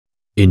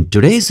In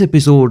today's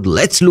episode,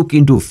 let's look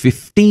into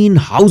 15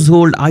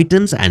 household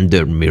items and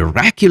their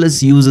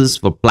miraculous uses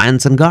for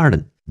plants and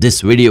garden. This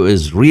video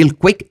is real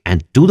quick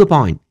and to the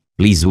point.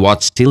 Please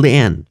watch till the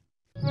end.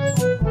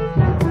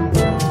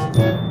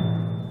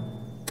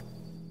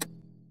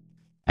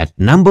 At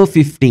number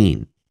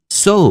 15,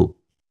 soap.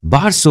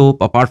 Bar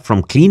soap, apart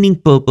from cleaning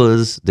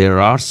purpose, there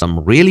are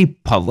some really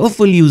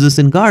powerful uses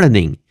in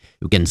gardening.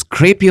 You can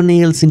scrape your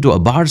nails into a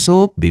bar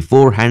soap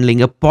before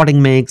handling a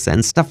potting mix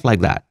and stuff like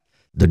that.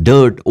 The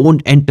dirt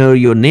won't enter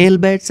your nail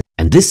beds,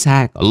 and this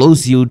hack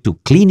allows you to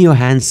clean your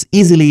hands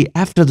easily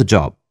after the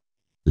job.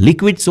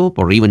 Liquid soap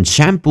or even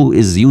shampoo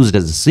is used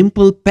as a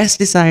simple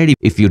pesticide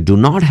if you do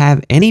not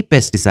have any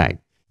pesticide.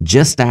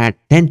 Just add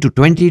 10 to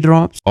 20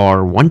 drops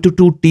or 1 to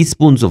 2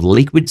 teaspoons of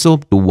liquid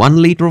soap to 1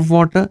 liter of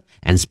water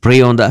and spray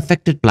on the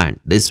affected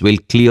plant. This will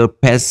clear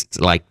pests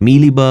like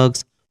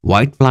mealybugs,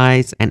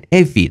 whiteflies, and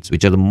aphids,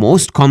 which are the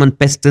most common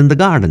pests in the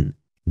garden.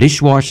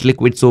 Dishwash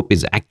liquid soap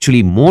is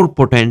actually more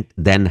potent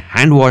than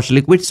hand wash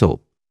liquid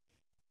soap.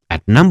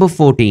 At number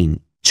 14,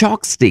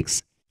 chalk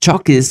sticks.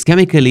 Chalk is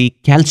chemically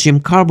calcium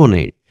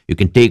carbonate. You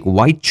can take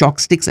white chalk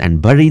sticks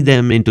and bury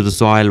them into the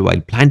soil while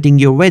planting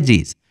your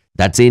veggies.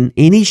 That's in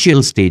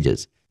initial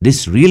stages.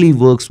 This really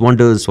works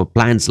wonders for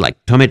plants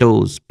like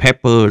tomatoes,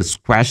 peppers,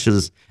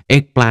 squashes,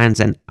 eggplants,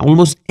 and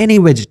almost any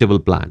vegetable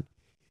plant.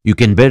 You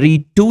can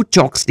bury 2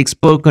 chalk sticks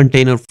per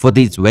container for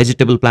these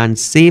vegetable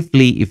plants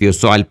safely if your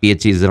soil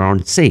pH is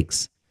around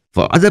 6.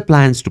 For other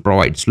plants to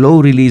provide slow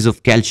release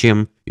of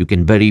calcium, you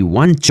can bury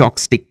 1 chalk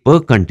stick per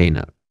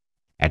container.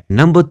 At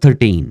number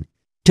 13,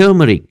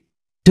 turmeric.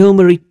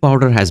 Turmeric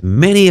powder has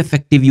many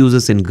effective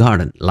uses in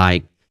garden,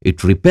 like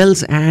it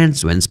repels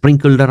ants when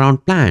sprinkled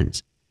around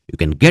plants. You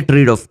can get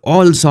rid of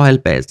all soil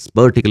pests,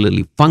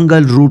 particularly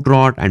fungal root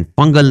rot and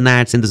fungal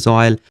gnats in the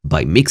soil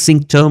by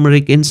mixing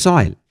turmeric in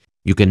soil.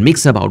 You can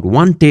mix about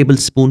 1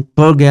 tablespoon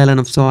per gallon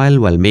of soil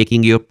while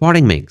making your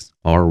potting mix,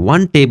 or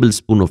 1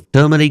 tablespoon of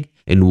turmeric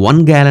in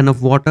 1 gallon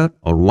of water,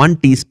 or 1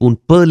 teaspoon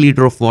per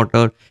liter of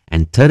water,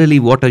 and thoroughly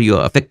water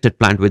your affected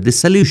plant with this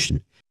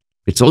solution.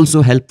 It's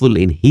also helpful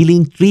in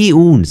healing tree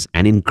wounds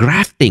and in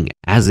grafting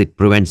as it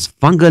prevents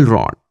fungal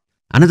rot.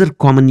 Another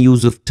common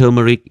use of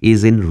turmeric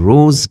is in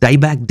rose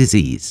dieback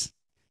disease.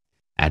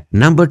 At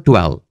number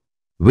 12,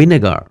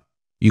 vinegar.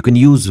 You can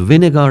use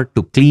vinegar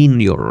to clean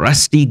your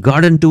rusty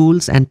garden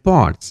tools and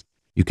pots.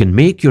 You can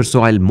make your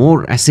soil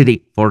more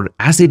acidic for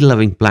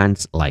acid-loving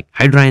plants like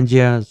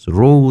hydrangeas,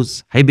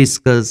 rose,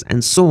 hibiscus,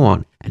 and so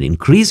on, and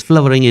increase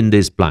flowering in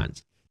these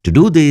plants. To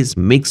do this,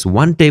 mix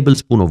 1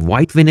 tablespoon of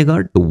white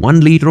vinegar to 1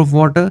 liter of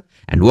water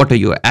and water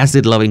your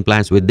acid-loving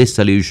plants with this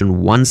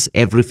solution once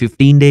every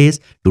 15 days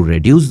to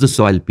reduce the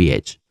soil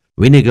pH.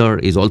 Vinegar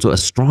is also a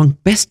strong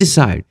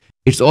pesticide.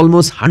 It's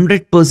almost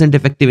 100%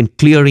 effective in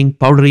clearing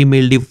powdery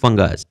mildew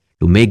fungus.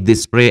 To make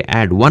this spray,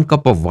 add 1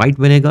 cup of white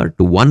vinegar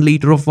to 1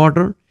 liter of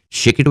water,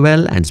 shake it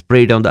well and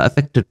spray it on the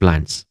affected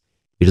plants.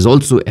 It is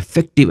also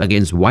effective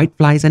against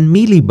whiteflies and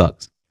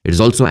mealybugs. It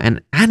is also an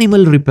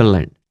animal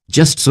repellent.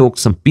 Just soak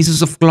some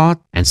pieces of cloth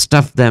and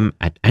stuff them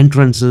at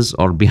entrances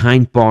or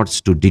behind pots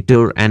to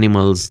deter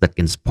animals that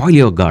can spoil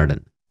your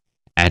garden.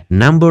 At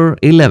number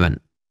 11,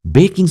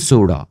 baking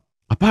soda.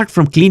 Apart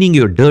from cleaning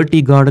your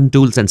dirty garden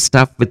tools and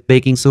stuff with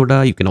baking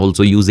soda, you can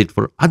also use it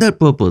for other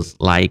purposes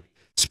like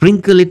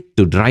sprinkle it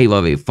to drive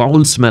away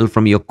foul smell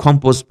from your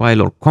compost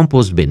pile or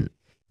compost bin.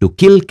 To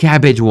kill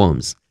cabbage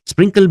worms,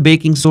 sprinkle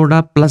baking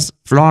soda plus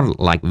flour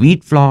like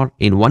wheat flour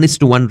in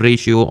 1:1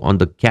 ratio on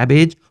the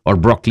cabbage or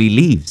broccoli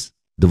leaves.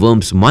 The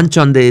worms munch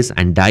on this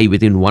and die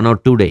within 1 or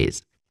 2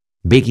 days.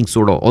 Baking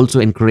soda also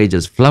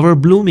encourages flower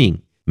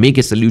blooming. Make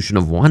a solution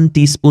of 1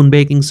 teaspoon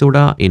baking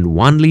soda in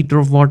 1 liter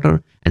of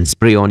water and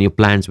spray on your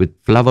plants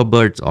with flower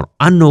buds or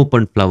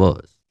unopened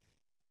flowers.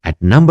 At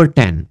number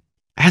 10,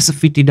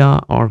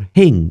 Asafoetida or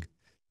Hing.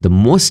 The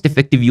most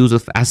effective use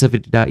of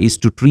Asafoetida is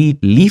to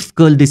treat leaf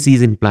curl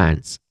disease in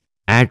plants.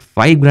 Add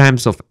 5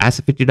 grams of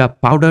Asafoetida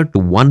powder to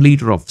 1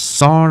 liter of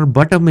sour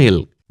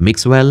buttermilk.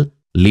 Mix well,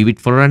 leave it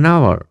for an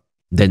hour.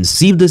 Then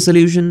sieve the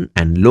solution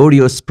and load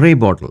your spray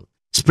bottle.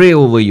 Spray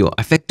over your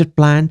affected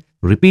plant.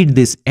 Repeat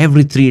this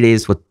every 3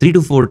 days for 3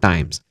 to 4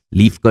 times.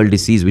 Leaf curl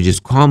disease, which is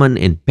common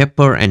in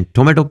pepper and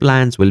tomato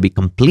plants, will be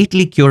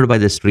completely cured by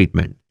this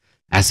treatment.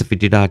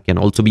 Asafoetida can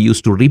also be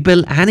used to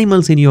repel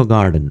animals in your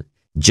garden.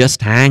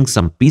 Just hang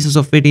some pieces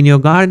of it in your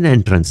garden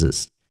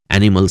entrances.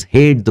 Animals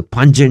hate the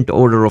pungent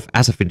odor of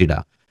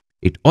Asafoetida.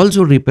 It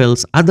also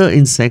repels other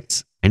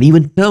insects and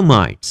even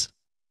termites.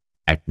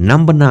 At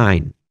number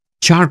 9,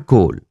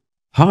 charcoal.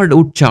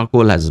 Hardwood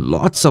charcoal has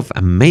lots of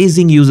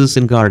amazing uses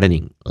in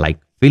gardening, like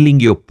filling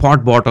your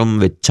pot bottom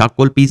with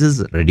charcoal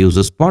pieces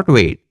reduces pot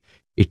weight.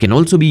 It can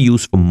also be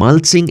used for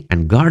mulching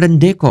and garden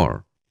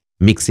decor.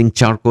 Mixing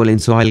charcoal in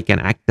soil can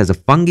act as a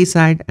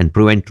fungicide and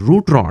prevent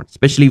root rot,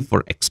 especially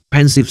for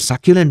expensive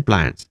succulent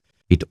plants.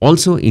 It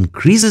also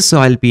increases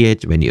soil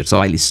pH when your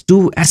soil is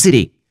too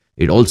acidic.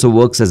 It also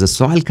works as a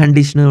soil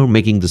conditioner,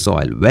 making the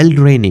soil well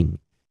draining.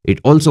 It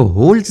also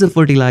holds the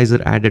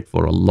fertilizer added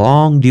for a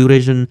long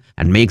duration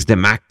and makes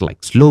them act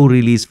like slow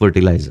release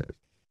fertilizers.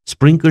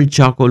 Sprinkled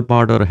charcoal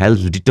powder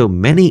helps deter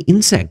many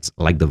insects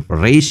like the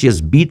voracious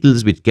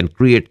beetles which can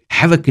create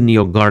havoc in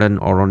your garden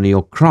or on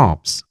your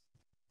crops.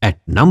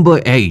 At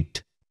number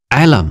 8,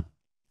 alum.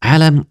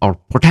 Alum or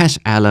potash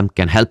alum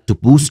can help to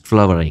boost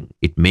flowering.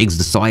 It makes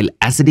the soil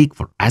acidic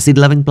for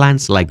acid-loving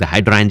plants like the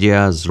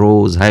hydrangeas,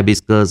 rose,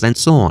 hibiscus, and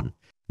so on.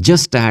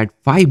 Just add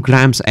 5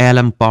 grams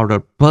alum powder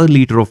per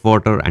liter of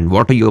water and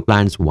water your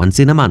plants once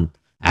in a month.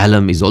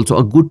 Alum is also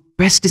a good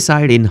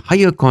pesticide in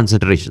higher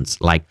concentrations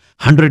like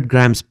 100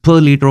 grams per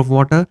liter of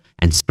water,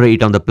 and spray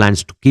it on the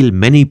plants to kill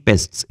many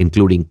pests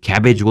including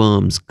cabbage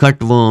worms,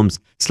 cutworms,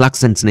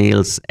 slugs and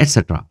snails,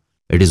 etc.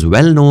 It is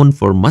well known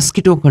for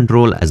mosquito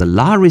control as a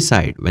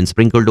larvicide when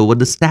sprinkled over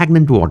the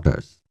stagnant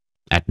waters.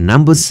 At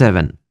number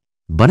 7,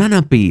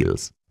 banana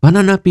peels.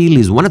 Banana peel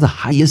is one of the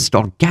highest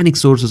organic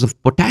sources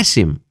of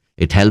potassium.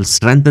 It helps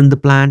strengthen the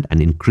plant and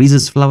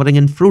increases flowering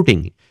and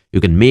fruiting. You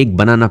can make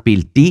banana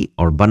peel tea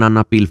or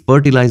banana peel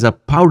fertilizer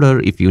powder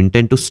if you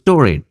intend to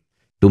store it.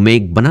 To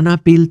make banana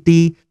peel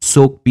tea,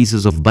 soak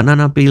pieces of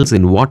banana peels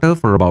in water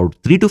for about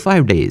 3 to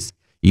 5 days.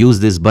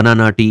 Use this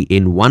banana tea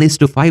in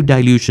 1:5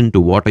 dilution to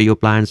water your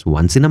plants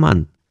once in a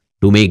month.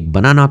 To make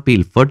banana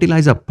peel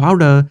fertilizer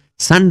powder,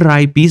 sun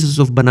dry pieces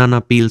of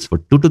banana peels for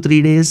 2 to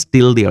 3 days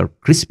till they are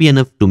crispy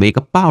enough to make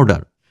a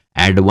powder.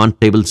 Add 1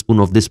 tablespoon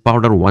of this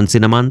powder once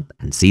in a month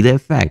and see the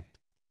effect.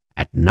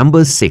 At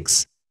number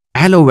 6,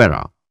 aloe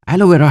vera.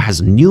 Aloe vera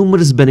has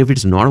numerous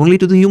benefits not only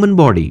to the human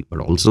body but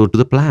also to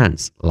the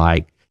plants,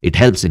 like it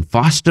helps in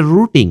faster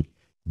rooting.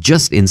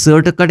 Just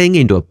insert a cutting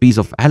into a piece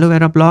of aloe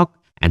vera block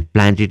and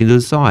plant it into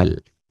the soil.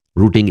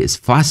 Rooting is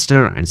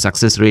faster and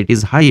success rate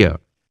is higher.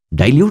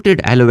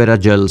 Diluted aloe vera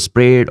gel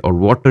sprayed or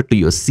watered to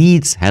your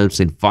seeds helps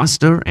in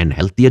faster and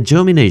healthier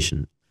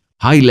germination.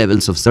 High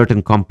levels of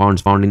certain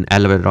compounds found in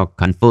aloe vera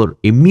confer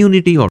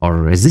immunity or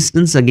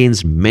resistance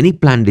against many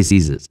plant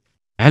diseases.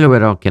 Aloe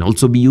vera can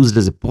also be used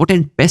as a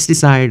potent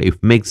pesticide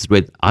if mixed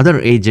with other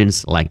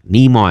agents like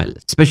neem oil,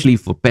 especially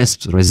for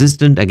pests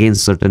resistant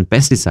against certain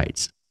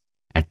pesticides.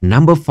 At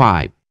number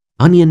 5,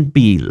 onion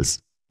peels.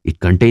 It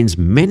contains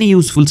many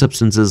useful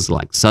substances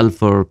like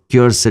sulfur,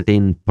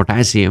 quercetin,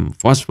 potassium,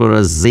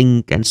 phosphorus,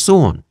 zinc, and so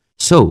on.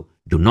 So,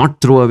 do not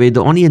throw away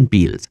the onion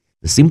peels.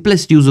 The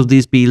simplest use of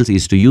these peels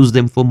is to use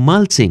them for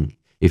mulching.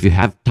 If you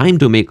have time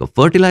to make a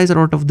fertilizer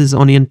out of these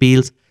onion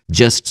peels,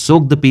 just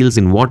soak the peels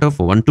in water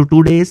for 1 to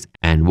 2 days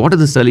and water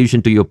the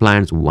solution to your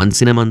plants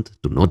once in a month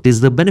to notice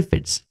the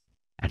benefits.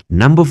 At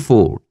number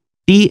 4,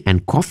 tea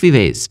and coffee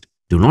waste.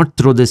 Do not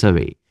throw this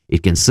away.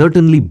 It can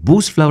certainly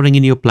boost flowering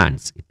in your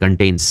plants. It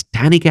contains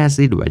tannic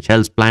acid which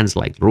helps plants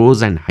like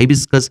rose and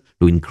hibiscus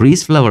to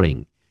increase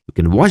flowering. You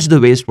can wash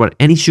the waste for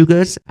any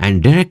sugars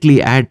and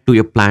directly add to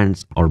your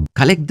plants, or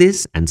collect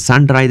this and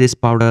sun dry this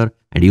powder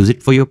and use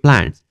it for your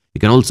plants. You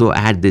can also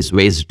add this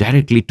waste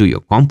directly to your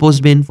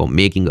compost bin for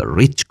making a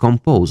rich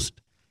compost.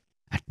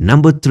 At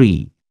number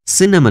 3,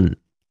 cinnamon.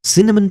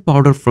 Cinnamon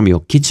powder from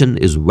your kitchen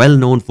is well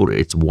known for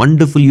its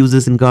wonderful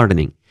uses in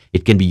gardening.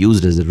 It can be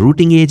used as a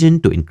rooting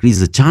agent to increase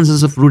the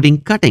chances of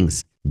rooting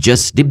cuttings.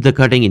 Just dip the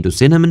cutting into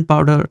cinnamon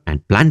powder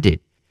and plant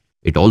it.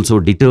 It also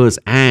deters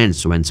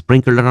ants when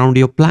sprinkled around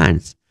your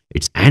plants.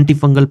 Its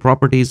antifungal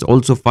properties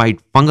also fight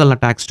fungal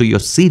attacks to your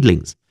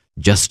seedlings.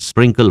 Just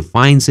sprinkle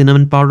fine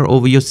cinnamon powder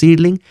over your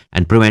seedling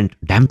and prevent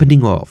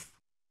dampening off.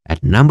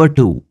 At number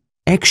 2,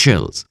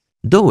 eggshells.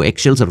 Though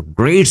eggshells are a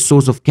great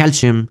source of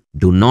calcium,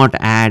 do not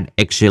add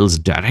eggshells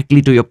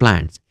directly to your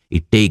plants.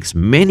 It takes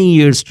many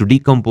years to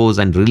decompose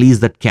and release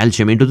that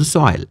calcium into the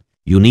soil.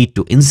 You need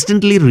to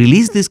instantly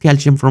release this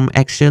calcium from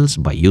eggshells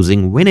by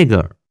using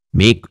vinegar.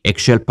 Make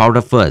eggshell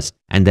powder first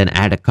and then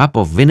add a cup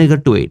of vinegar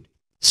to it.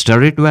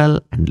 Stir it well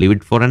and leave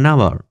it for an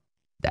hour.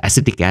 The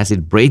acetic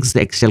acid breaks the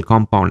eggshell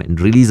compound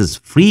and releases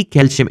free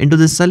calcium into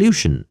the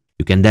solution.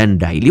 You can then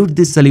dilute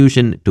this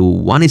solution to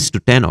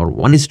 1:10 or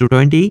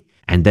 1:20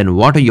 and then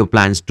water your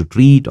plants to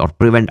treat or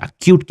prevent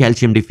acute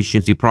calcium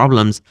deficiency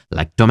problems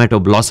like tomato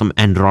blossom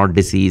end rot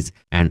disease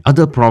and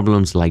other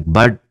problems like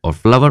bud or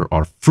flower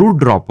or fruit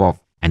drop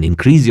off, and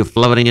increase your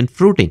flowering and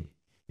fruiting.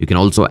 You can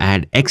also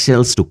add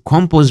eggshells to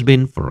compost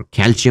bin for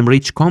calcium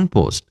rich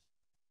compost.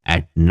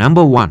 At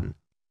number 1,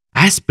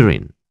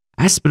 aspirin.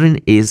 Aspirin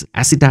is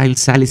acetyl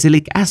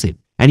salicylic acid.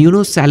 And you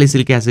know,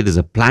 salicylic acid is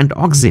a plant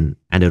auxin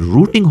and a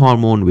rooting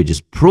hormone which is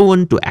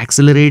proven to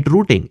accelerate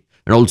rooting.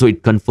 And also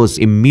it confers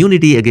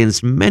immunity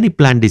against many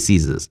plant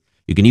diseases.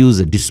 You can use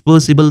a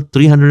dispersible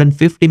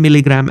 350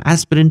 milligram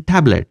aspirin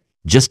tablet.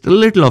 Just a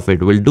little of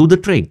it will do the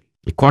trick.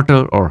 A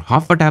quarter or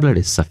half a tablet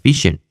is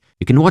sufficient.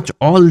 You can watch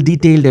all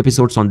detailed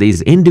episodes on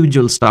these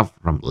individual stuff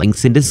from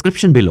links in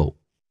description below.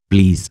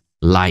 Please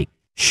like,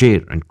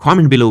 share and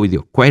comment below with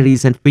your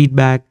queries and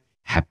feedback.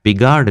 Happy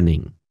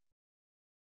gardening!